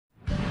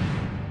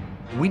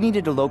We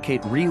needed to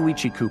locate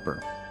Riochi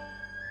Cooper,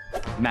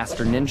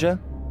 Master Ninja,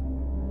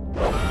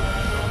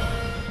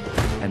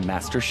 and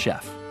Master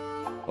Chef.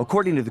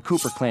 According to the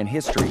Cooper clan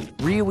history,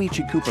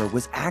 Riochi Cooper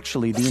was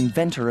actually the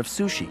inventor of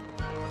sushi.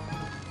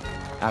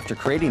 After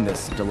creating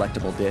this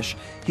delectable dish,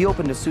 he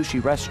opened a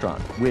sushi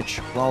restaurant, which,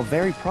 while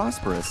very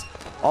prosperous,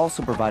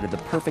 also provided the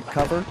perfect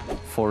cover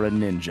for a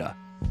ninja.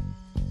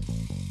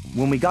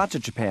 When we got to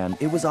Japan,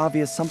 it was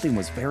obvious something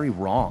was very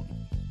wrong.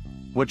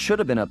 What should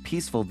have been a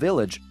peaceful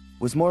village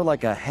was more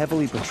like a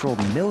heavily patrolled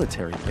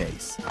military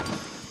base.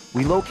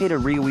 We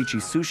located Riochi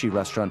Sushi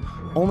restaurant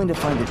only to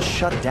find it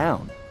shut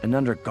down and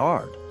under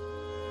guard.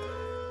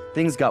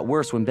 Things got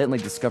worse when Bentley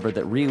discovered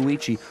that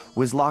Riochi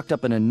was locked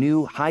up in a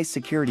new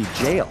high-security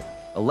jail,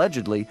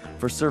 allegedly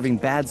for serving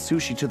bad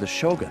sushi to the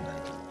shogun.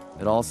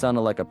 It all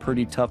sounded like a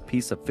pretty tough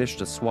piece of fish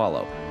to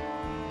swallow.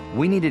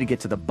 We needed to get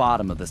to the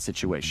bottom of the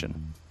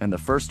situation, and the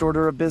first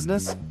order of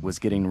business was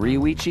getting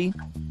Riochi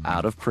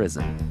out of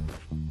prison.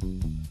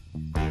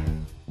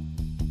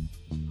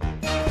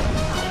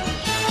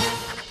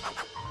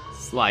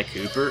 Sly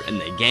Cooper and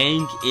the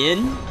gang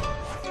in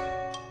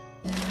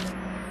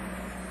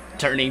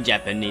turning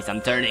Japanese.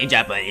 I'm turning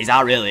Japanese. I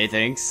really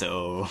think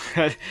so.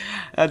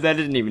 I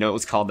didn't even know it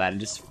was called that. It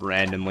just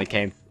randomly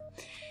came.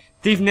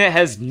 ThiefNet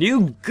has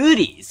new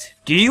goodies.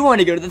 Do you want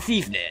to go to the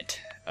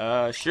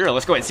ThiefNet? Sure.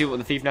 Let's go ahead and see what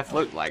the ThiefNet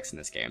float likes in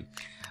this game.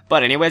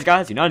 But anyways,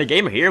 guys, United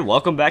Gamer here.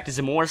 Welcome back to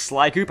some more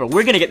Sly Cooper.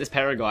 We're gonna get this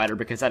paraglider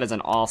because that is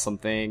an awesome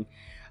thing.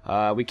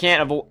 We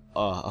can't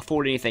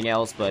afford anything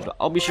else, but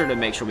I'll be sure to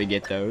make sure we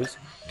get those.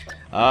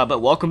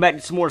 But welcome back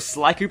to some more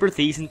Sly Cooper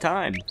Thieves in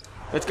Time.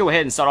 Let's go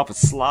ahead and start off with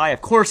Sly.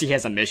 Of course he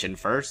has a mission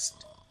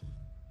first.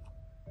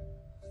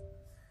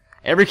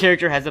 Every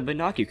character has a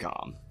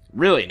binocucom.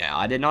 Really now,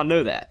 I did not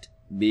know that.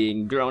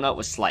 Being grown up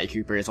with Sly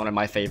Cooper is one of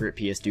my favorite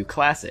PS2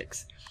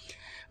 classics.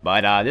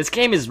 But this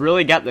game has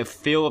really got the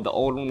feel of the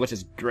old one, which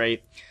is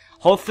great.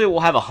 Hopefully we'll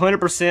have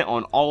 100%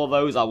 on all of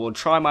those. I will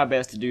try my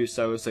best to do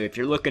so. So if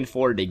you're looking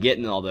forward to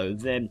getting all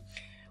those, then,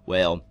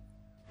 well,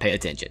 pay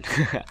attention.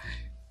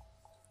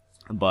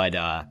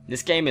 But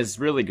this game is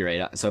really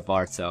great so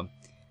far, so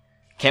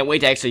can't wait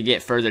to actually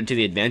get further into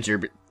the adventure,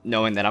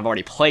 knowing that I've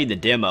already played the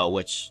demo,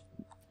 which,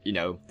 you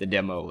know, the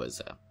demo was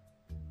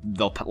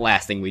the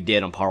last thing we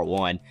did on part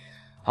 1.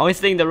 The only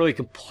thing to really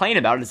complain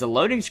about is the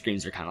loading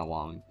screens are kind of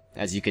long,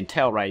 as you can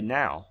tell right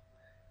now.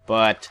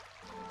 But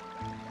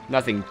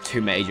nothing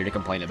too major to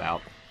complain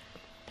about.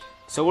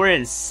 So we're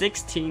in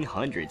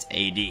 1600s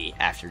AD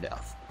after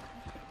death.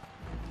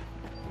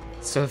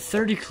 So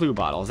 30 clue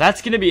bottles.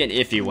 That's gonna be an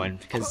iffy one,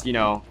 because, you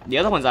know, the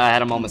other ones I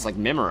had them almost like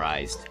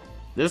memorized.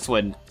 This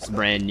one's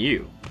brand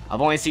new.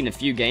 I've only seen a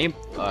few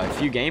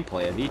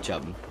gameplay of each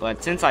of them,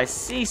 but since I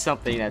see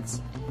something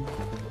that's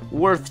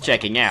worth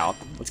checking out,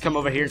 let's come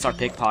over here and start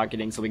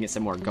pickpocketing so we can get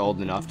some more gold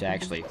enough to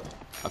actually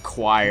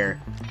acquire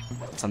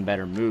some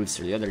better moves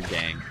for the other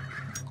gang.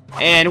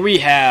 And we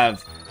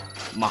have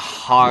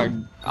I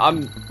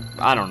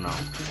don't know.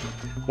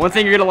 One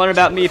thing you're gonna learn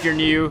about me if you're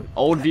new,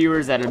 old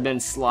viewers that have been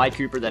Sly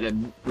Cooper that have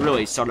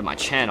really started my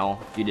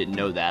channel, if you didn't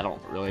know that, I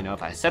don't really know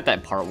if I said that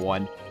in part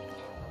 1.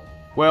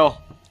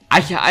 Well,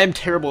 I am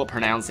terrible at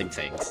pronouncing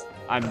things.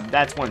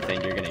 That's one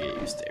thing you're gonna get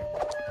used to.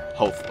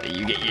 Hopefully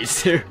you get used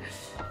to.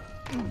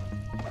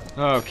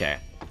 Okay.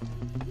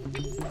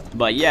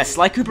 But yeah,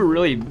 Sly Cooper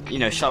really, you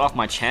know, shut off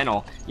my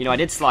channel. You know, I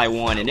did Sly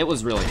 1 and it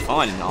was really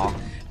fun and all.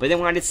 But then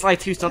when I did Sly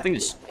 2, something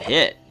just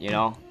hit, you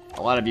know.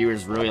 A lot of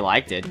viewers really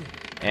liked it.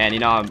 And, you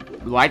know, I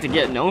like to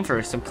get known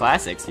for some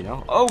classics, you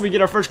know. Oh, we get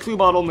our first clue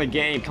bottle in the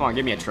game. Come on,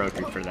 give me a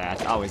trophy for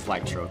that. I always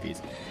like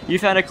trophies. You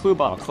found a clue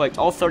bottle. Collect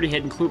all 30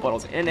 hidden clue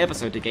bottles in an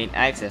episode to gain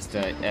access to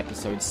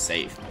episodes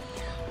safe.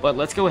 But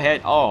let's go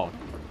ahead. Oh,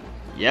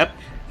 yep.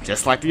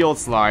 Just like the old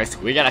Slys,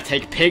 we gotta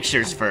take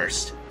pictures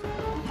first.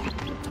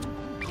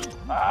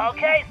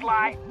 Okay,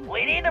 Sly.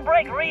 We need to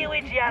break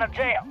Riochi out of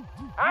jail.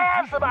 I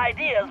have some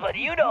ideas, but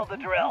you know the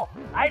drill.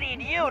 I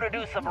need you to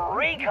do some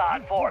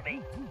recon for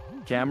me.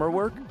 Camera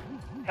work?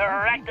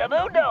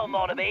 Correctamundo,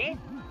 mon ami.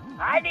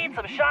 I need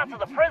some shots of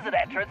the prison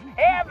entrance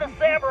and the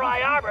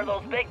samurai armor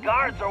those big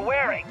guards are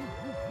wearing.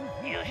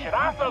 You should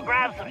also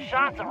grab some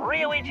shots of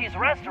Riochi's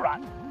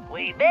restaurant.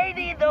 We may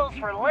need those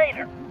for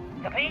later.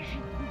 Capiche?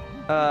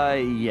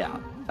 Yeah.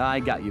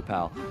 I got you,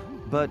 pal.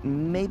 But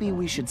maybe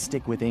we should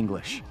stick with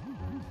English.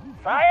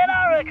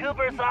 Sayonara,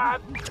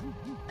 Cooper-san.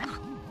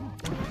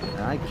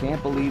 I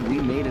can't believe we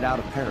made it out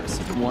of Paris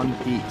in one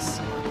piece.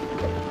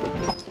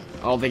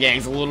 Oh, the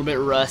gang's a little bit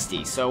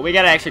rusty, so we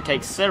gotta actually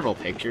take several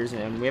pictures,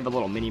 and we have a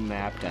little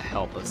mini-map to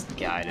help us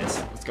guide us.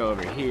 Let's go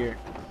over here.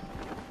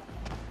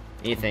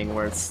 Anything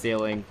worth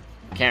stealing?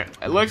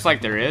 It looks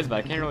like there is, but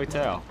I can't really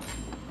tell.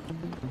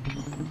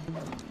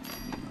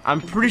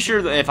 I'm pretty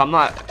sure that if I'm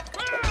not...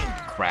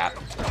 Crap.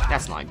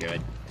 That's not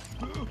good.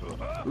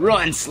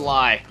 Run,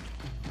 Sly!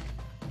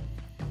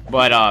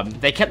 But,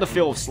 they kept the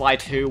feel of Sly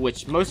 2,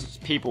 which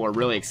most people are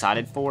really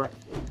excited for.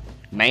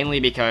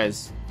 Mainly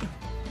because...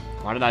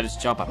 Why did I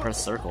just jump? I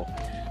pressed circle.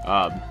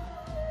 A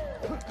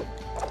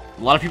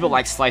lot of people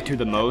like Sly 2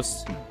 the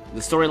most. The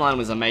storyline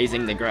was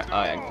amazing. The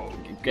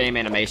game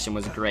animation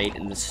was great,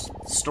 and the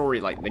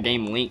story, like, the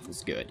game length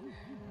was good.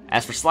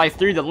 As for Sly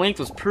 3, the length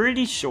was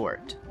pretty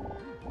short.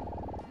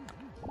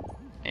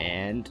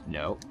 And,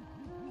 no.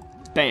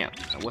 Bam.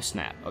 Oh, what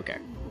snap? Okay.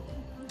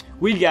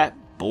 We got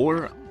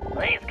 4.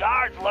 These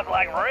guards look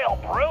like real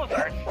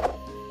bruisers.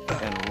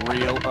 And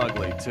real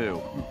ugly,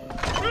 too.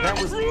 That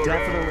was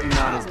definitely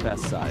not his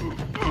best side.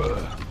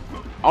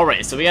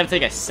 Alright, so we gotta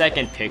take a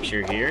second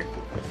picture here.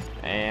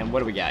 And what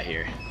do we got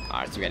here?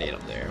 Alright, so we gotta get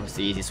up there. What's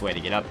the easiest way to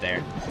get up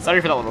there?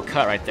 Sorry for that little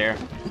cut right there.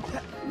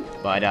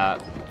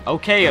 But,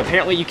 okay,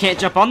 apparently you can't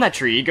jump on that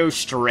tree. You go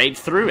straight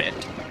through it.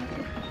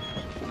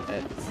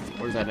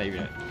 Where's that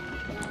even?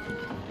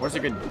 Where's a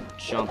good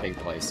jumping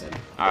place at?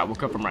 Alright, we'll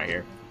come from right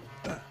here.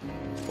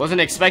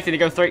 Wasn't expecting to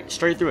go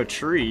straight through a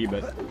tree,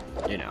 but,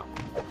 you know.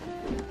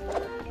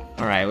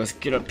 Alright, let's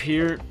get up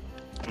here.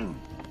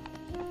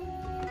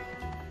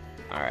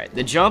 Alright,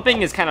 the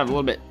jumping is kind of a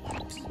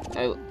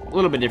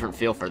little bit different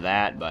feel for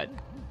that, but,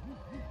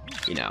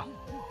 you know,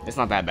 it's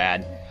not that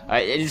bad.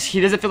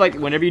 He doesn't feel like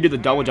whenever you do the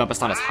double jump,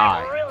 it's not as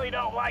high. I really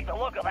don't like the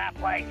look of that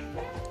place.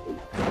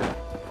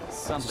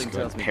 Something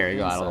tells tells me me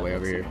paraglide all the way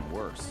over here.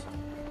 Worse.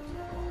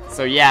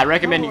 So yeah, I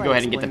recommend you go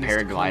ahead and get the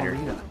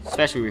paraglider,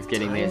 especially with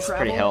getting this. It's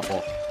pretty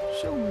helpful.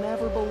 She'll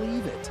never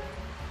believe it.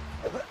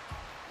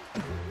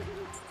 Is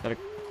that a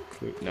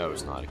clue? No,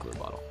 it's not a clue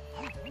bottle.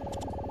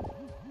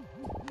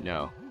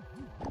 No.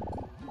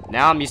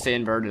 Now I'm used to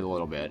inverted a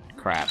little bit.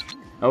 Crap.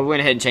 Oh, we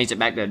went ahead and changed it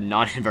back to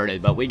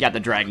non-inverted, but we got the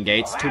dragon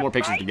gates. 2 more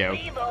pictures to go.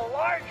 That might be the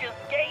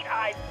largest gate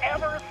I've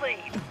ever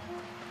seen.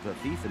 The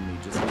thief in me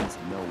just needs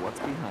to know what's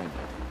behind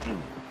it.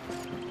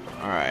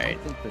 Alright.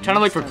 Trying to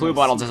look for clue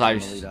bottles as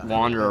I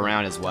wander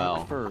around as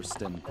well.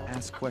 First and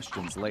ask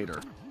questions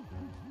later.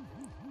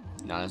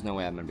 No, there's no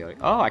way I'm gonna be like,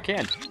 oh, I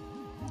can.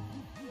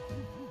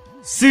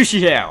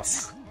 Sushi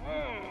house!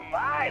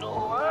 I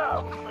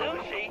love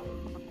sushi.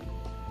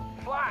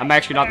 I'm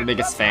actually not the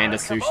biggest fan of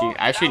sushi.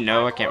 Actually,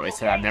 no, I can't really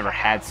say I've never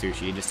had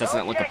sushi. It just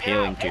doesn't look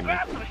appealing to me.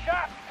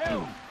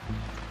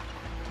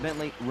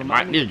 Bentley,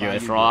 Might be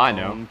good for all I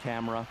know.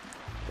 Camera.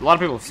 A lot of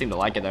people seem to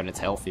like it though, and it's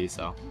healthy,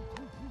 so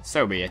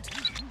be it.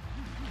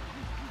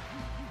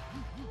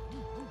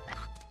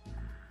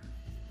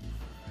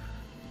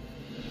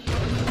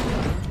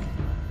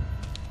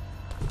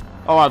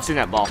 Oh, I've seen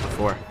that ball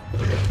before.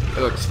 It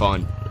looks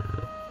fun.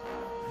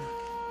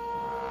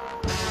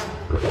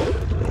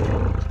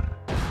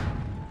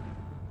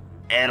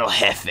 El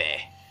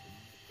Jefe.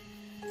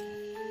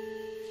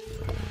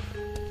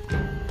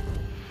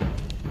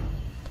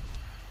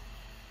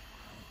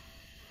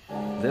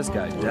 This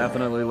guy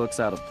definitely looks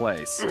out of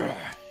place.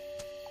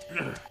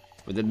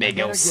 With a big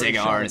old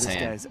cigar in his This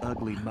hand. guy's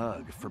ugly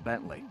mug for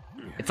Bentley.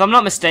 If I'm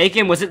not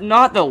mistaken, was it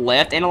not the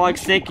left analog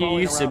stick you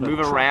used to move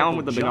around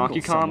with the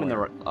Binocucom in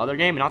the other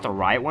game, and not the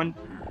right one?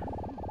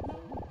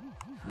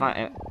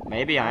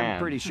 Maybe I am. I'm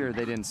pretty sure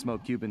they didn't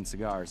smoke Cuban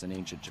cigars in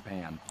ancient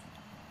Japan.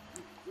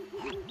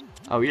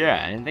 Oh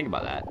yeah, I didn't think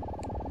about that.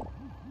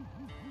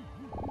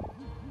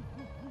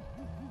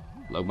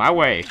 Look my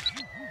way.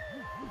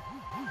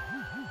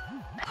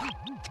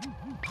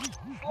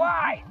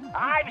 Sly,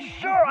 I'm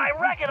sure I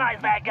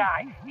recognize that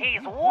guy.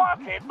 He's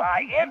wanted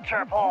by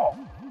Interpol.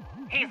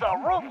 He's a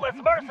ruthless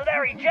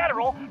mercenary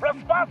general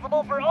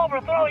responsible for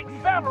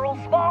overthrowing several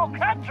small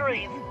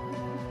countries.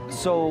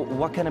 So,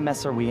 what kind of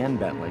mess are we in,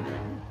 Bentley?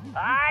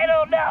 I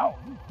don't know,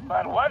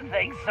 but one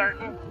thing's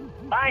certain.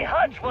 My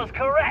hunch was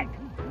correct.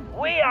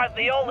 We aren't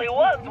the only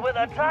ones with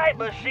a time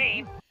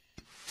machine.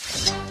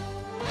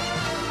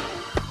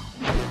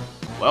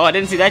 Well, I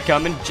didn't see that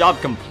coming. Job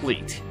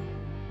complete.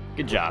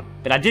 Good job.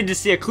 But I did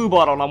just see a clue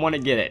bottle and I want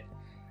to get it.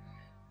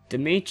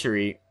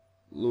 Dimitri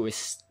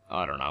Lewis,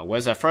 I don't know,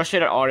 was a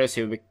frustrated artist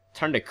who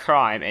turned to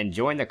crime and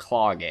joined the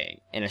Claw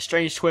Gang. In a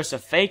strange twist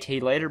of fate,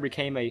 he later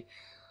became a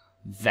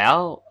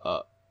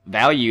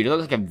valued, it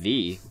looks like a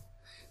V,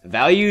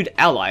 valued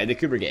ally of the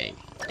Cooper Gang.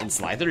 In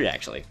Sly 3,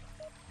 actually.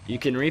 You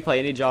can replay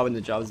any job in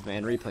the Jobs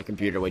Man replay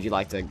computer. Would you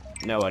like to?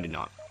 No, I do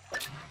not.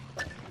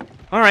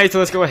 Alright, so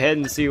let's go ahead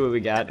and see what we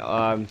got.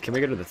 Can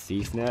we go to the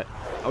Thief Net?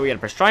 Oh, we gotta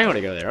press triangle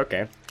to go there,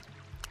 okay.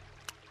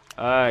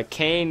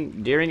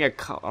 Kane, during a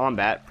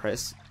combat,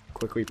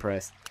 quickly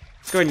press.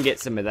 Let's go ahead and get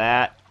some of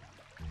that.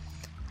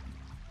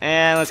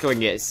 And let's go ahead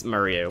and get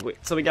Mario.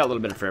 So we got a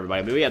little bit for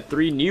everybody, but we got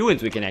 3 new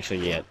ones we can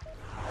actually get.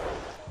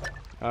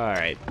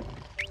 Alright.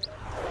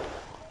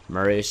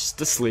 Mario's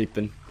just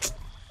sleeping.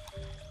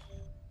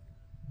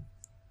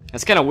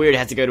 It's kind of weird it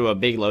has to go to a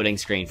big loading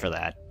screen for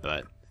that,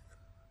 but...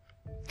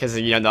 Because,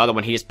 you know, the other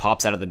one, he just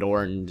pops out of the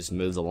door and just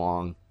moves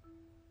along.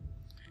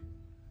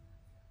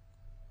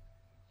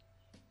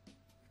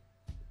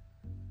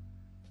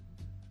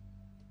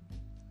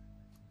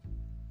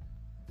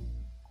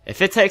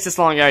 If it takes this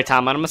long every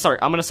time, I'm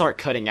gonna start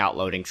cutting out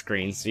loading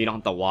screens, so you don't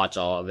have to watch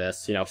all of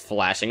this, you know,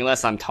 flashing,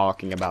 unless I'm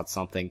talking about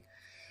something.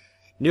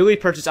 Newly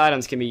purchased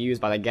items can be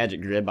used by the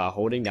gadget grid by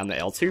holding down the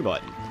L2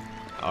 button.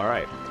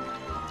 Alright.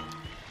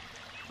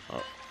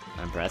 Oh,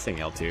 I'm pressing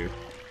L2.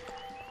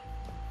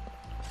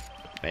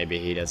 Maybe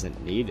he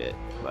doesn't need it,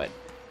 but...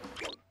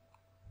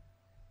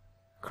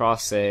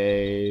 Cross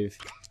save.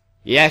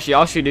 You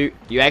actually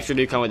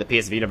do come with a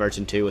PS Vita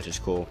version too, which is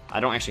cool. I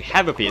don't actually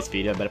have a PS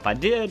Vita, but if I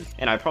did,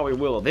 and I probably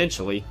will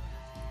eventually,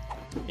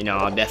 you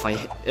know,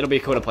 it'll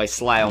be cool to play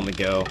Sly on the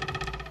go.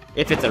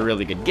 If it's a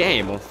really good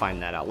game, we'll find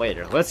that out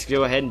later. Let's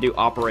go ahead and do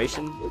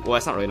Operation. Well,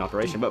 it's not really an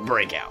operation, but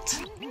Breakout.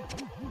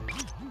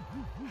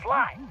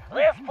 Sly,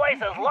 this place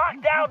is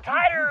locked down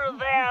tighter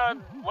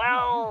than,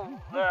 well,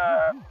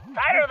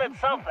 tighter than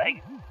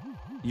something.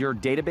 Your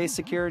database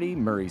security,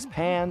 Murray's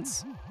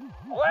pants.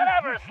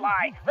 Whatever,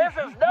 Sly, this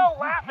is no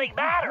laughing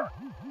matter.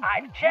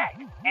 I've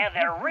checked, and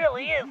there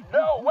really is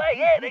no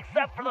way in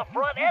except for the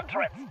front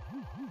entrance.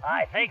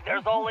 I think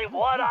there's only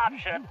one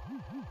option.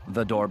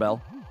 The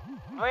doorbell.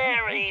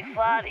 Very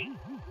funny.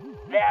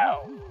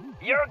 No,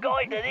 you're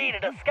going to need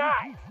a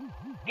disguise.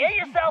 Get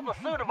yourself a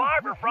suit of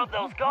armor from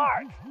those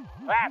guards.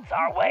 That's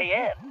our way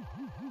in.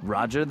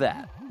 Roger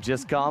that.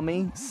 Just call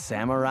me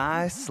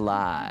Samurai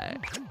Sly.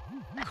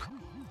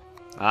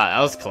 Ah, that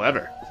was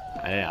clever.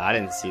 I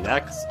didn't see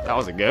that. That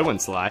was a good one,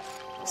 Sly.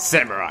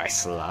 Samurai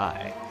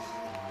Sly.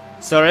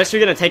 So are we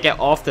actually gonna take it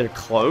off their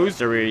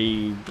clothes, or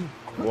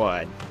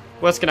what?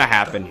 What's gonna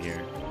happen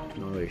here? I'm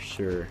not really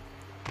sure.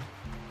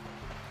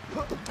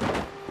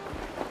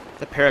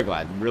 The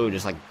paraglide really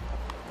just like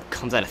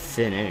comes out of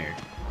thin air.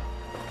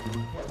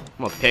 I'm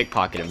gonna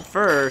pickpocket him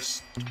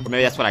first, or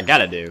maybe that's what I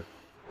gotta do.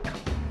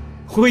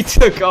 We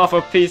took off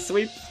a piece.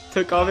 We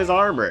took off his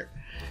armor.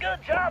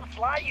 Good job,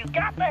 Sly. You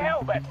got the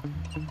helmet.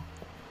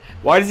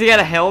 Why does he got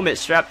a helmet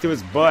strapped to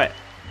his butt?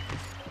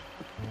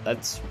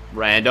 That's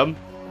random,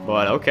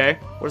 but okay.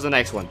 Where's the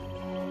next one?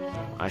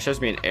 It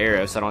shows me an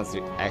arrow, so I don't have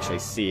to actually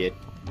see it.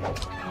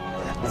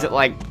 Is it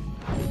like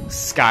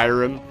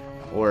Skyrim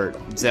or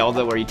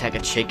Zelda, where you take a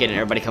chicken and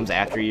everybody comes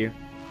after you?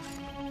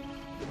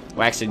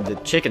 Well, actually, the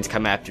chickens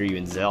come after you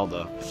in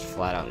Zelda. Just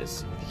flat out,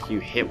 just you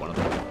hit one of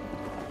them.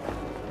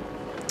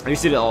 I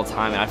used to do it all the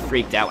time, and I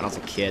freaked out when I was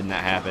a kid, and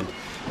that happened.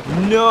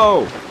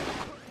 No!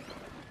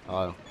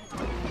 Oh.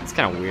 It's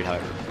kind of weird how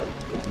it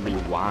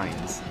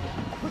rewinds.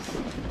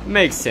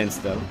 Makes sense,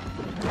 though.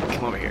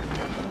 Come over here.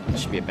 It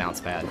should be a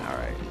bounce pad.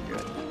 Alright, good.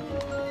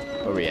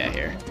 Where we at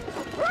here?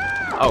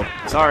 Oh,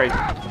 sorry.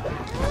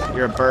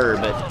 You're a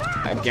bird, but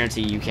I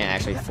guarantee you can't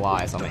actually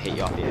fly, so I'm gonna hit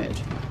you off the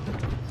edge.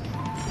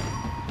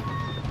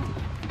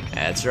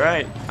 That's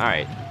right.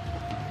 Alright.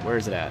 Where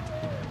is it at?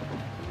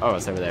 Oh,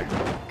 it's over there.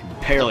 I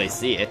can barely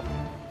see it.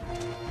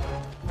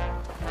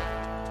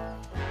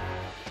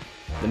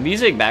 The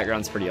music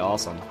background's pretty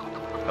awesome.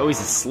 Oh,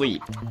 he's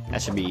asleep.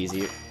 That should be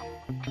easier.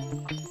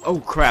 Oh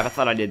crap, I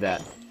thought I did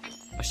that.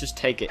 Let's just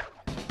take it.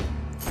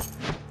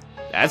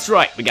 That's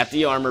right, we got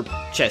the armor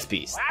chest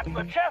piece. That's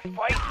the chest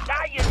plate.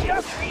 Now you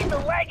just need the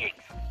leggings.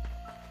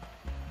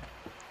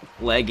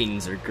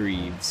 Leggings or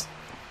greaves.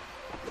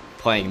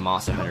 Playing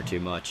Monster Hunter too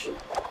much.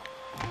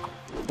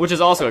 Which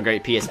is also a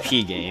great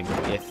PSP game.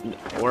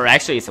 Or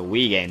actually it's a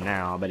Wii game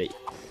now, but it,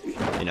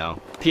 you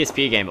know,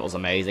 PSP game, it was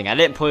amazing. I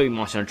didn't play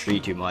Monster Hunter 3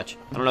 too much.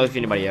 I don't know if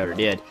anybody ever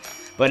did.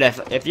 But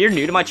if you're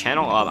new to my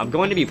channel, I'm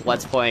going to be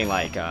let's playing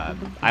like,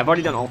 I've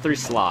already done all 3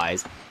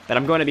 Slides, but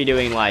I'm going to be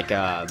doing like,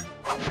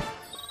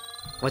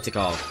 what's it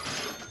called?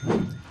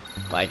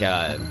 Like,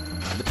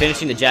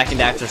 finishing the Jak and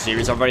Daxter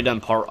series. I've already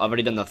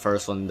done the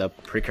first one, the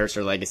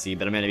Precursor Legacy,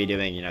 but I'm going to be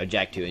doing, you know,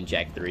 Jak 2 and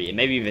Jak 3, and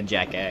maybe even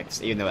Jak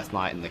X, even though it's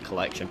not in the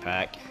collection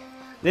pack.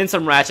 Then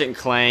some Ratchet and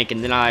Clank,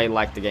 and then I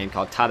like the game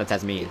called Tide of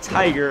Tasmanian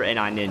Tiger and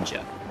I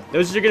Ninja.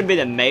 Those are going to be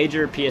the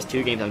major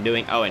PS2 games I'm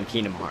doing. Oh, and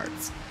Kingdom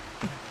Hearts.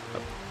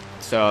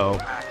 So,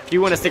 if you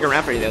want to stick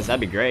around for any of those,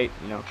 that'd be great,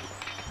 you know.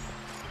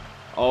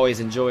 Always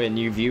enjoy a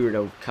new viewer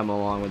to come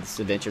along with this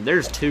adventure.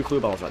 There's 2 clue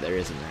balls right there,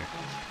 isn't there?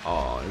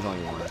 Oh, there's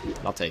only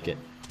 1. I'll take it.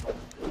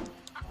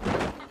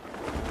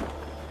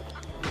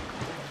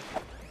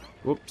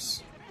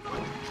 Whoops.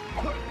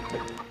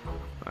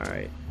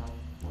 Alright.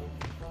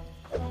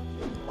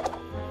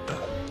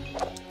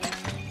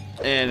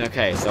 And,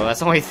 okay, so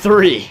that's only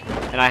 3.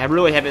 And I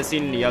really haven't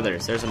seen any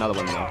others. There's another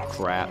one, though.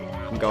 Crap.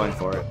 I'm going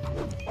for it.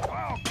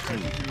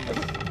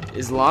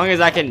 As long as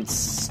I can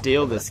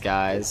steal this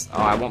guy's... Oh,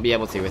 I won't be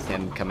able to with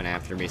him coming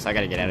after me, so I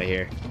gotta get out of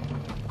here.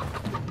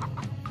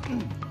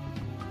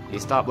 You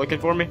stop looking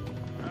for me?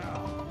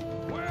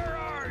 Where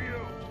are you?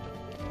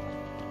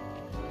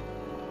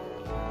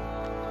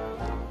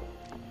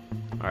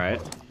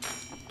 Alright.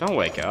 Don't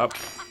wake up.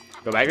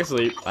 Go back to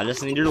sleep. I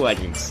just need your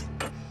leggings.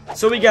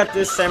 So we got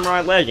this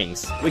samurai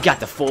leggings. We got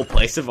the full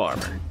place of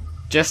armor.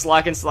 Just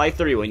like in Sly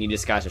 3 when you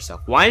disguise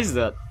yourself. Why is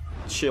the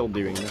shield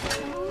doing that?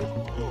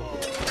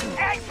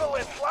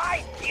 Excellent,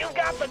 Sly. You've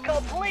got the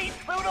complete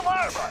suit of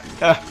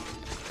armor.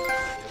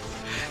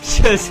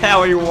 Just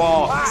how he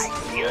walks.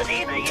 Sly, you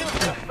need to use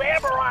the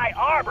samurai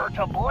armor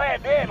to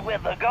blend in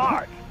with the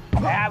guards.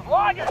 As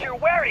long as you're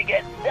wearing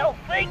it, they'll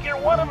think you're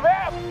one of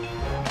them.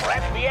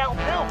 Press the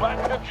L2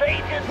 button to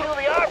change into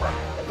the armor.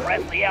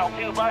 Press the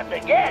L2 button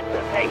again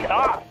to take it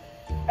off.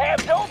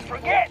 And don't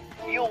forget,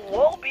 you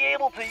won't be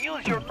able to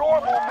use your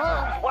normal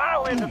moves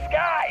while in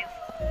disguise.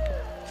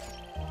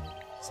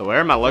 So where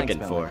am I looking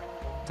for?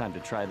 Time to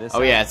try this.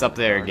 Oh yeah, it's up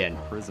there again.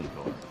 Prison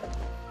door.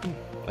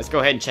 let's go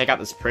ahead and check out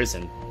this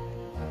prison.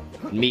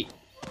 Meet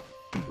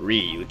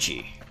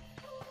Riochi.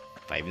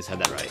 If I even said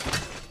that right.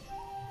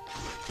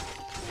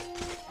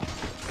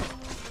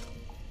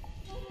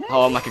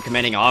 Oh, I'm like a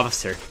commanding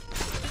officer.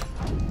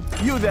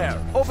 You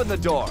there, open the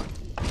door.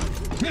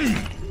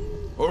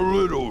 A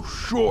little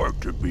short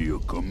to be a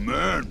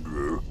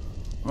commander,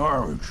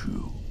 aren't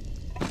you?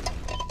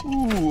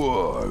 Who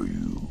are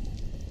you?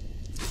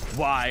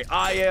 Why,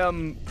 I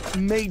am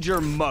Major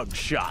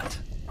Mugshot.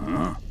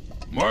 Huh?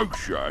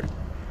 Mugshot?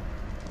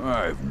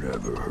 I've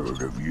never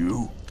heard of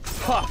you.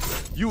 Ha!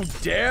 You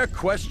dare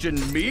question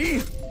me?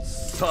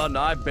 Son,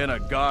 I've been a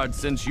guard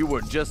since you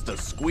were just a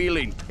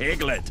squealing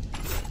piglet.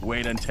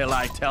 Wait until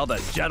I tell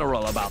the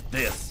general about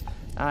this.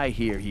 I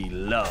hear he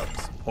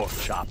loves pork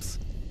chops.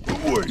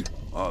 Wait,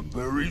 I'm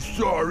very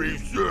sorry,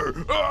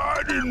 sir.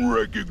 I didn't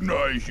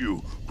recognize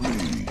you.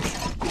 Please,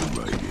 go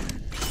right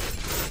in.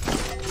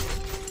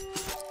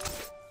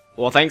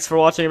 Well, thanks for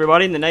watching,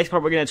 everybody. In the next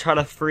part, we're going to try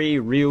to free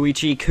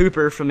Riochi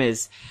Cooper from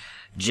his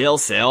jail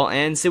cell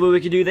and see what we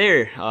can do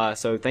there.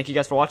 So thank you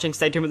guys for watching.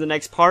 Stay tuned for the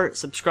next part.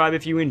 Subscribe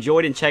if you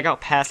enjoyed, and check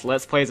out past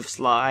Let's Plays of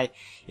Sly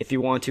if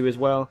you want to as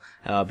well.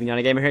 Being on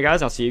a Gamer here,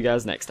 guys. I'll see you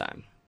guys next time.